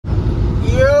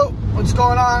What's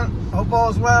going on? Hope all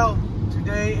is well.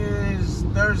 Today is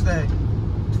Thursday, I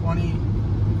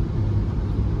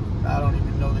don't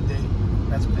even know the date.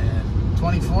 That's bad.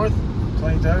 24th?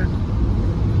 23rd?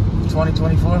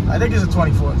 2024? I think it's the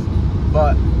 24th.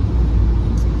 But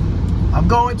I'm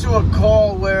going to a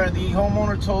call where the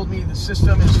homeowner told me the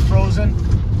system is frozen.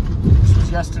 This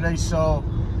was yesterday, so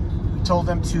we told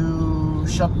them to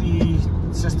shut the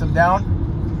system down.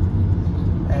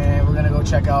 And we're gonna go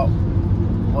check out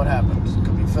what happens. It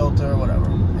could be filter, whatever.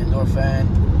 Indoor fan,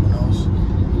 who knows.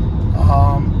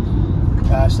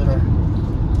 Capacitor.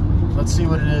 Let's see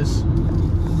what it is.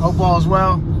 Hope all is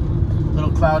well. A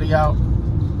little cloudy out.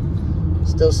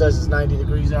 Still says it's 90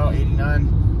 degrees out, 89.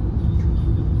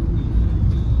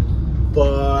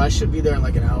 But I should be there in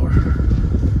like an hour.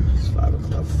 It's 5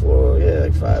 o'clock, 4, yeah,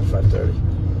 like 5:30.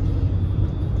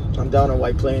 I'm down in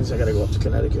White Plains. I gotta go up to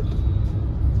Connecticut.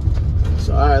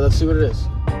 So, all right, let's see what it is.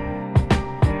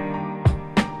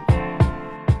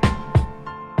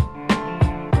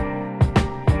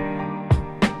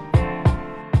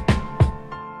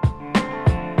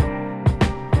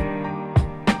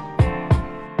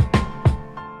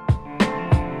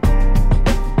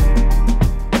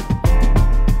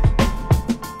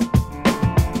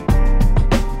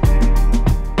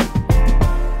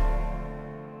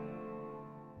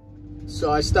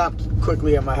 So I stopped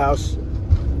quickly at my house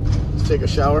to take a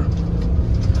shower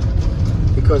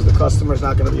because the customer's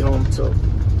not going to be home until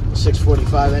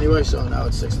 6:45 anyway, so now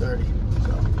it's 6:30.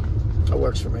 So that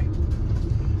works for me.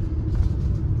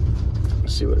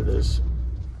 Let's see what it is.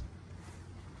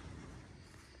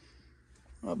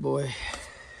 Oh boy.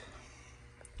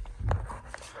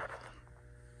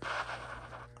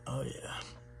 Oh yeah,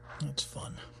 that's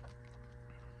fun.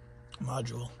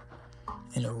 Module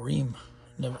in a Rheem.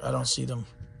 Never, I don't see them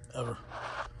ever.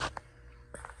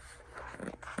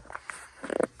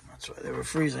 That's why they were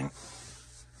freezing.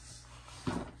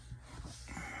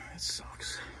 It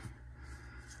sucks.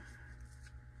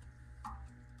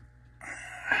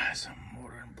 Some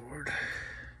motor and board.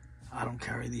 I don't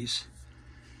carry these.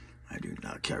 I do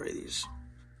not carry these.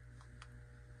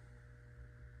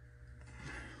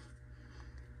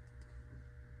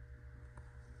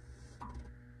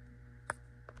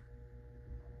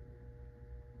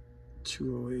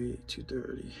 $208,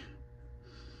 $230.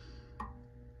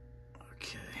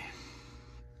 Okay.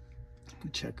 We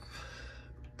check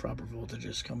proper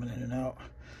voltages coming in and out.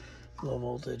 Low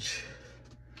voltage,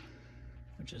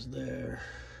 which is there,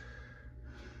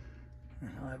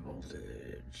 and high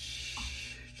voltage,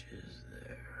 which is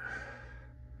there.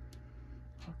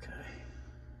 Okay.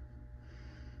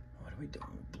 What are we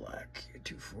doing with black?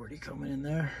 240 coming in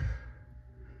there.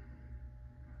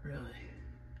 Really?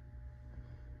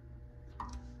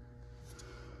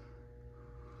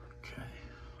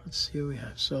 Let's see what we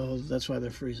have. So that's why they're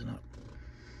freezing up.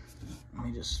 Let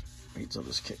me just wait till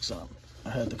this kicks on. I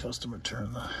had the customer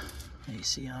turn the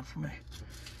AC on for me.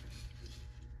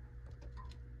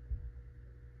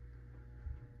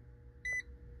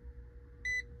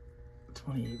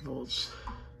 28 volts.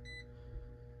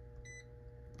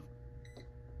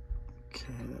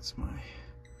 Okay, that's my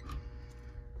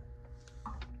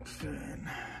fan.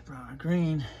 Brown and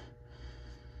green.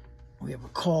 We have a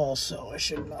call, so I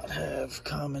should not have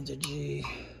common to G.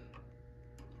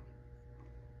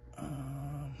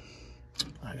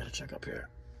 I gotta check up here.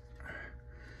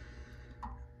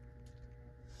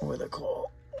 Where the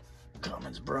call.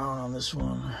 Common's brown on this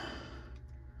one.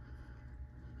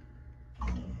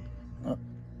 Oh,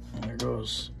 there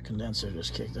goes. Condenser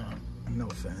just kicked on. No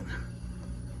fan.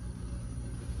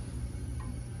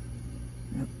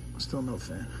 Yep, still no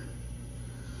fan.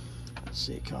 Let's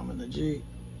see, common to G.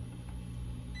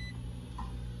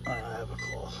 I have a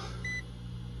call.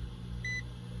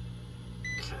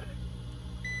 Okay.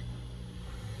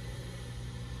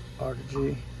 R to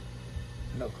G.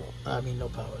 No call. I mean no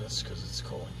power. That's because it's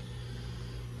calling.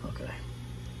 Okay.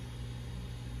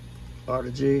 R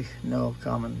to G. No.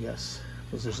 Common. Yes.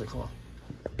 Because there's a call.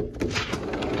 It's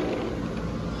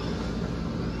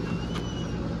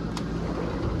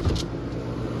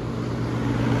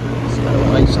gotta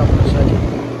light something in a second.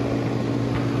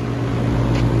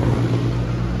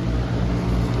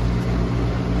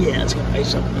 Yeah, it's gonna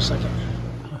ice up in a second.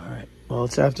 All right. Well,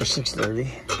 it's after 6:30,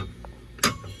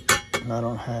 and I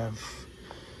don't have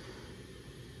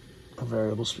a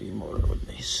variable speed motor with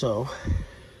me, so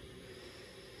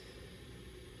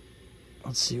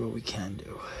let's see what we can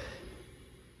do.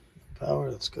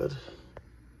 Power, that's good.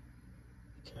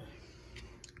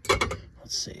 Okay.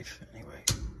 Let's save anyway.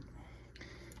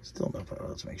 Still no power.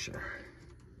 Let's make sure.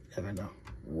 You never know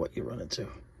what you run into.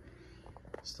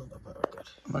 Still no power, good.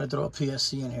 I'm gonna throw a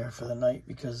PSC in here for the night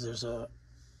because there's a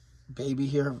baby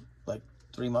here, like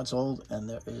 3 months old, and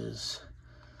there is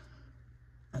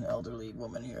an elderly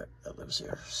woman here that lives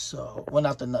here. So, well,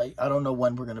 not the night. I don't know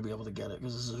when we're gonna be able to get it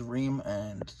because this is Rheem,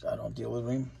 and I don't deal with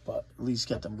Rheem, but at least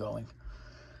get them going.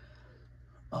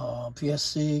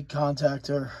 PSC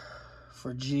contactor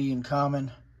for G and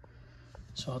common.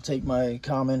 So I'll take my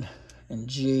common and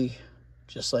G,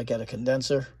 just like at a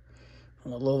condenser,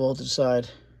 on the low voltage side,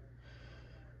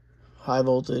 high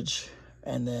voltage,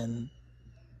 and then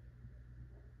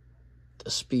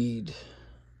the speed.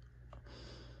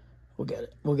 We'll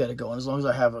get it going as long as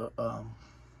I have a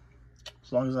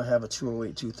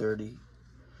 208 230.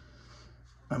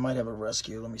 I might have a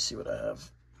rescue. Let me see what I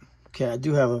have. Okay, I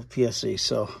do have a PSC,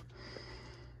 so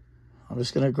I'm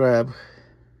just gonna grab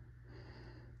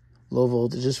low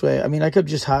voltage this way. I mean, I could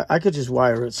just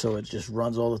wire it so it just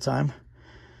runs all the time,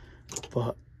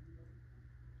 but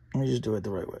let me just do it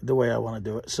the right way, the way I want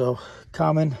to do it. So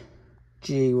common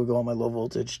G will go on my low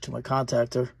voltage to my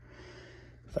contactor.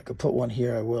 If I could put one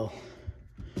here, I will.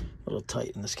 A little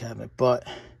tight in this cabinet, and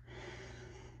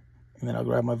then I'll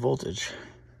grab my voltage,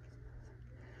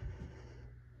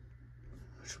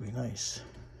 which would be nice.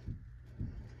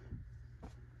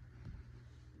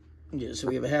 Yeah, so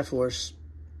we have a half horse,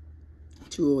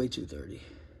 208 230.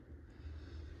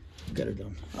 Get her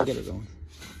done. I'll get her going.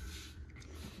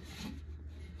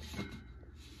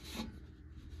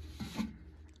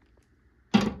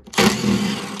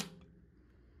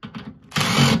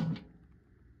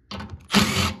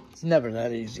 It's never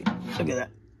that easy. Look at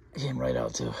that. Came right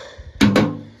out too.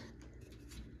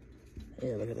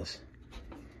 Yeah, look at this.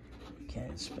 Can't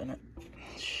even spin it.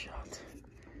 Shot.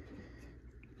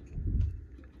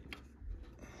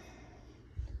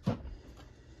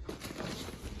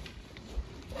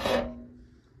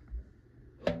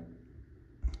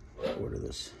 Order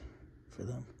this for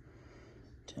them.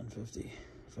 1050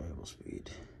 variable speed.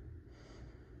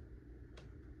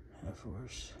 Half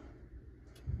horse.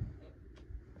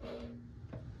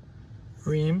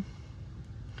 Rheem.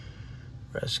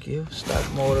 Rescue.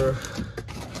 Stock motor.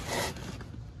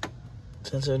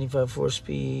 1075 4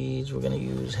 speeds. We're going to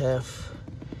use half.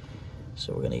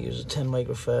 So we're going to use a 10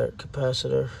 microfarad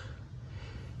capacitor.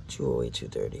 208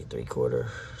 230. 3/4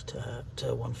 to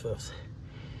 1/5.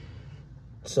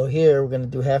 So here we're going to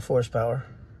do half horsepower.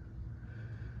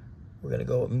 We're going to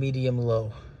go with medium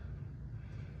low.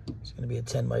 It's going to be a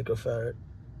 10 microfarad.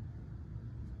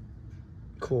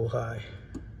 Cool high.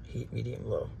 Heat medium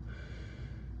low.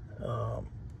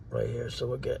 Right here. So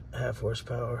we'll get half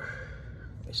horsepower.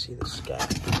 Let me see the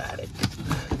schematic.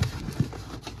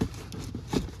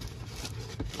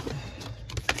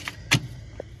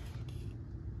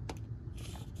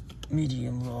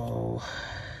 Medium low.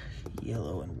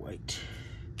 Yellow and white.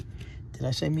 Did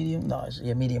I say medium? No,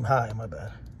 yeah, medium high, my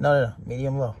bad. No,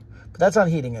 medium low. But that's on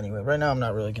heating anyway. Right now I'm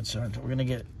not really concerned. We're gonna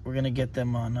get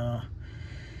them on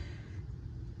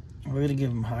we're gonna give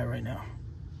them high right now.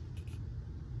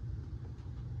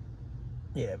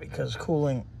 Yeah, because it's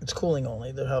cooling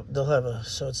only. They'll have a,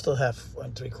 so it's still half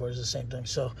and 3/4 the same thing.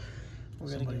 So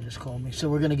somebody just called me. So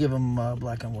we're gonna give them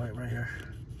black and white right here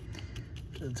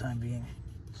for the time being.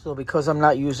 So because I'm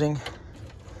not using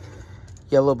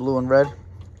yellow, blue, and red,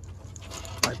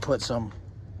 I put some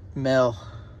male,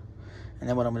 and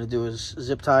then what I'm going to do is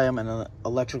zip tie them and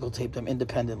electrical tape them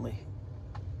independently.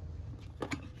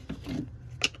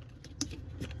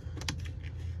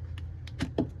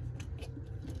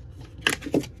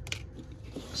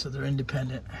 So they're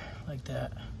independent like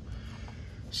that.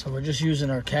 So we're just using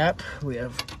our cap. We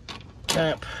have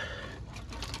cap.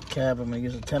 I'm going to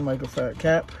use a 10 microfarad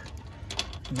cap.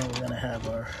 And then we're going to have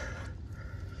our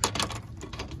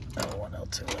L1,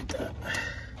 L2 like that.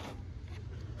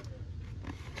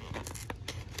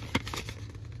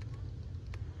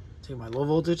 Take my low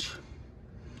voltage,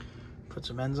 put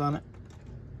some ends on it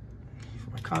for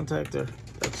my contactor.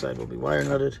 That side will be wire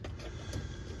nutted.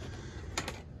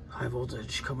 High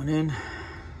voltage coming in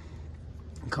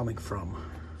and coming from.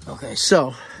 Okay,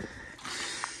 so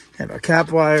we have our cap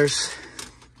wires.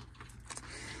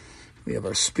 We have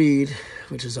our speed,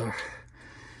 which is our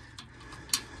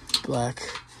black.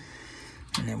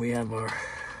 And then we have our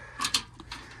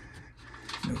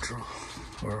neutral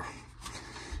or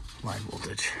line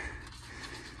voltage.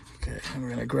 Okay, and we're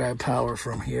gonna grab power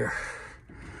from here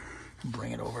and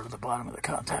bring it over to the bottom of the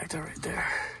contactor right there.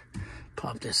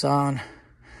 Pop this on.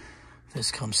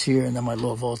 This comes here, and then my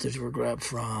low voltage will grab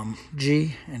from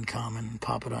G and common and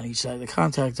pop it on each side of the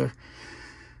contactor.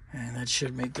 And that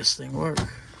should make this thing work.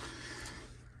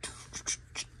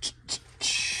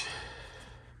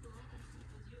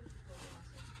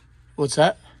 What's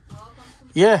that?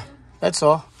 Yeah, that's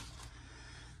all.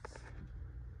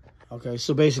 Okay,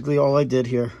 so basically all I did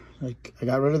here, like I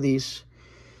got rid of these.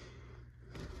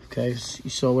 Okay, so you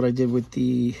saw what I did with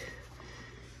the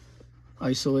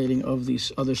isolating of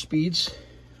these other speeds.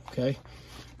 Okay,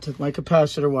 took my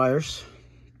capacitor wires,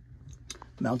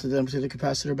 mounted them to the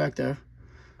capacitor back there.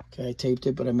 Okay, I taped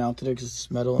it, but I mounted it because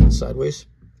it's metal and sideways.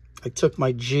 I took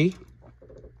my G.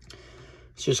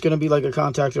 It's just going to be like a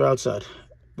contactor outside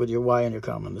with your Y and your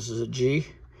common. This is a G,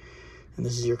 and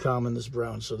this is your common, this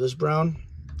brown. So this brown,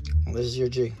 and this is your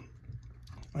G.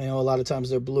 I know a lot of times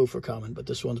they're blue for common, but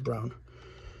this one's brown.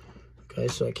 Okay,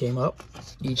 so I came up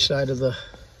each side of the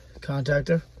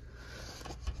contactor.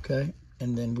 Okay,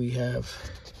 and then we have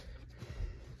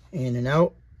in and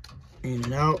out, in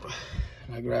and out.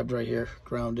 And I grabbed right here,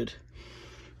 grounded,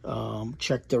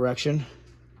 checked direction,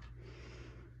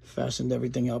 fastened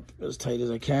everything up as tight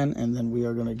as I can, and then we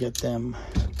are gonna get them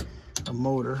a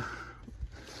motor,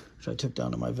 which I took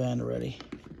down to my van already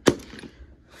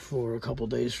for a couple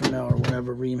days from now or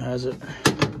whenever Rheem has it,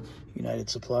 United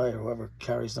Supply or whoever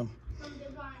carries them.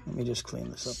 Let me just clean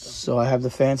this up though. So I have the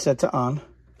fan set to on,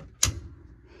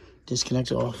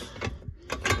 disconnect off.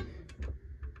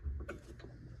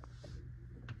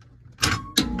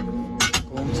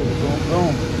 Boom to the boom,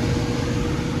 boom.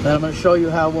 Then I'm going to show you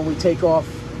how when we take off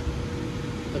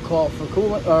the call for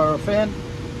coolant or fan,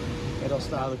 it'll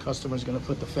start. The customer's going to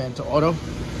put the fan to auto,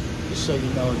 just so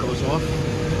you know it goes off.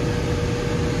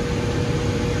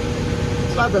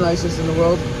 It's not the nicest in the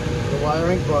world, the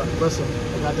wiring, but listen,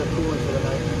 I got that coolant for the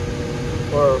night.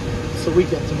 Or it's the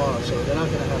weekend tomorrow, so they're not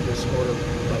going to have this motor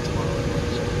by tomorrow anyway.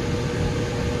 So.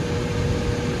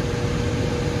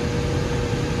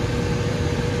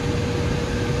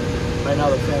 Right now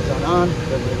the fan's on,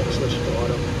 then we're going to switch it to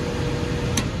auto.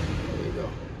 There you go.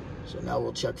 So now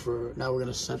we'll check for, now we're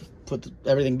going to put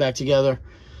everything back together,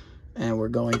 and we're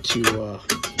going to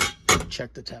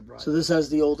check the temp. So this has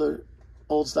the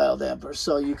old style damper,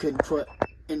 so you can put,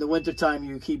 in the winter time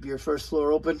you keep your first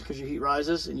floor open because your heat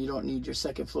rises, and you don't need your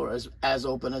second floor as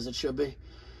open as it should be.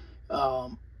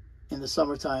 In the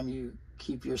summertime you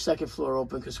keep your second floor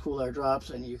open because cool air drops,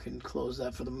 and you can close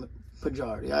that for the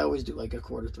majority. I always do like a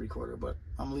quarter, 3/4, but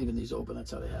I'm leaving these open.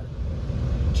 That's how they have it.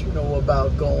 What you know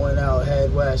about going out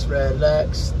headwest,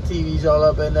 relax, TV's all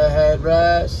up in the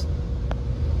headrest,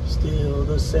 still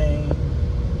the same.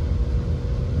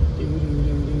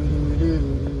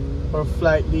 Her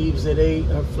flight leaves at 8,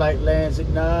 her flight lands at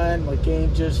 9, my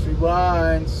game just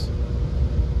rewinds.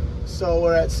 So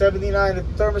we're at 79 at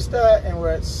the thermostat, and we're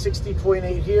at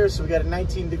 60.8 here, so we got a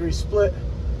 19-degree split,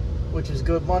 which is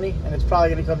good money, and it's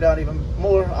probably going to come down even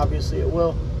more. Obviously it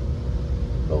will,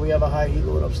 but we have a high heat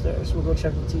load upstairs. We'll go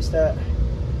check the T-stat.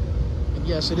 And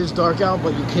yes, it is dark out,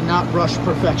 but you cannot rush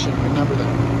perfection. Remember that.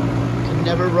 You can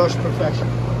never rush perfection.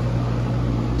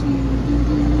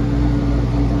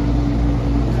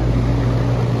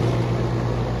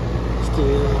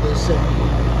 Still the same.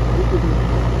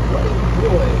 What a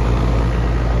boy.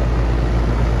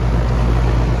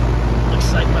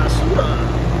 Looks like basura.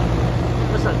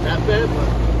 That's not that bad, but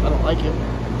I don't like it.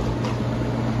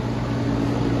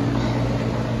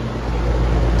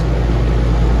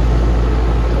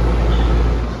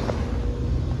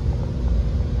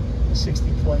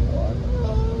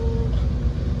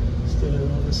 Still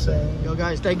the same. Yo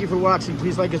guys, thank you for watching.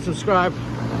 Please like and subscribe.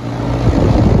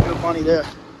 Good money there.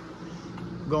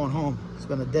 I'm going home. It's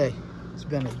been a day. It's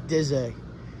been a dizzy.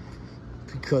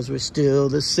 Because we're still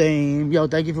the same. Yo,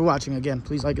 thank you for watching again.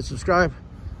 Please like and subscribe.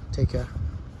 Take care.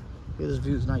 Look, this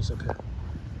view is nice up here.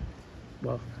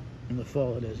 Well, in the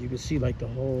fall it is. You can see like the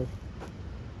whole,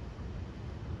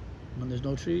 when there's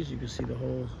no trees, you can see the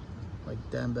whole, like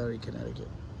Danbury, Connecticut.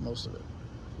 Most of it.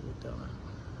 You look down there.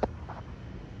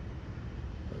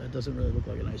 But that doesn't really look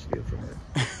like a nice view from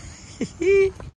here.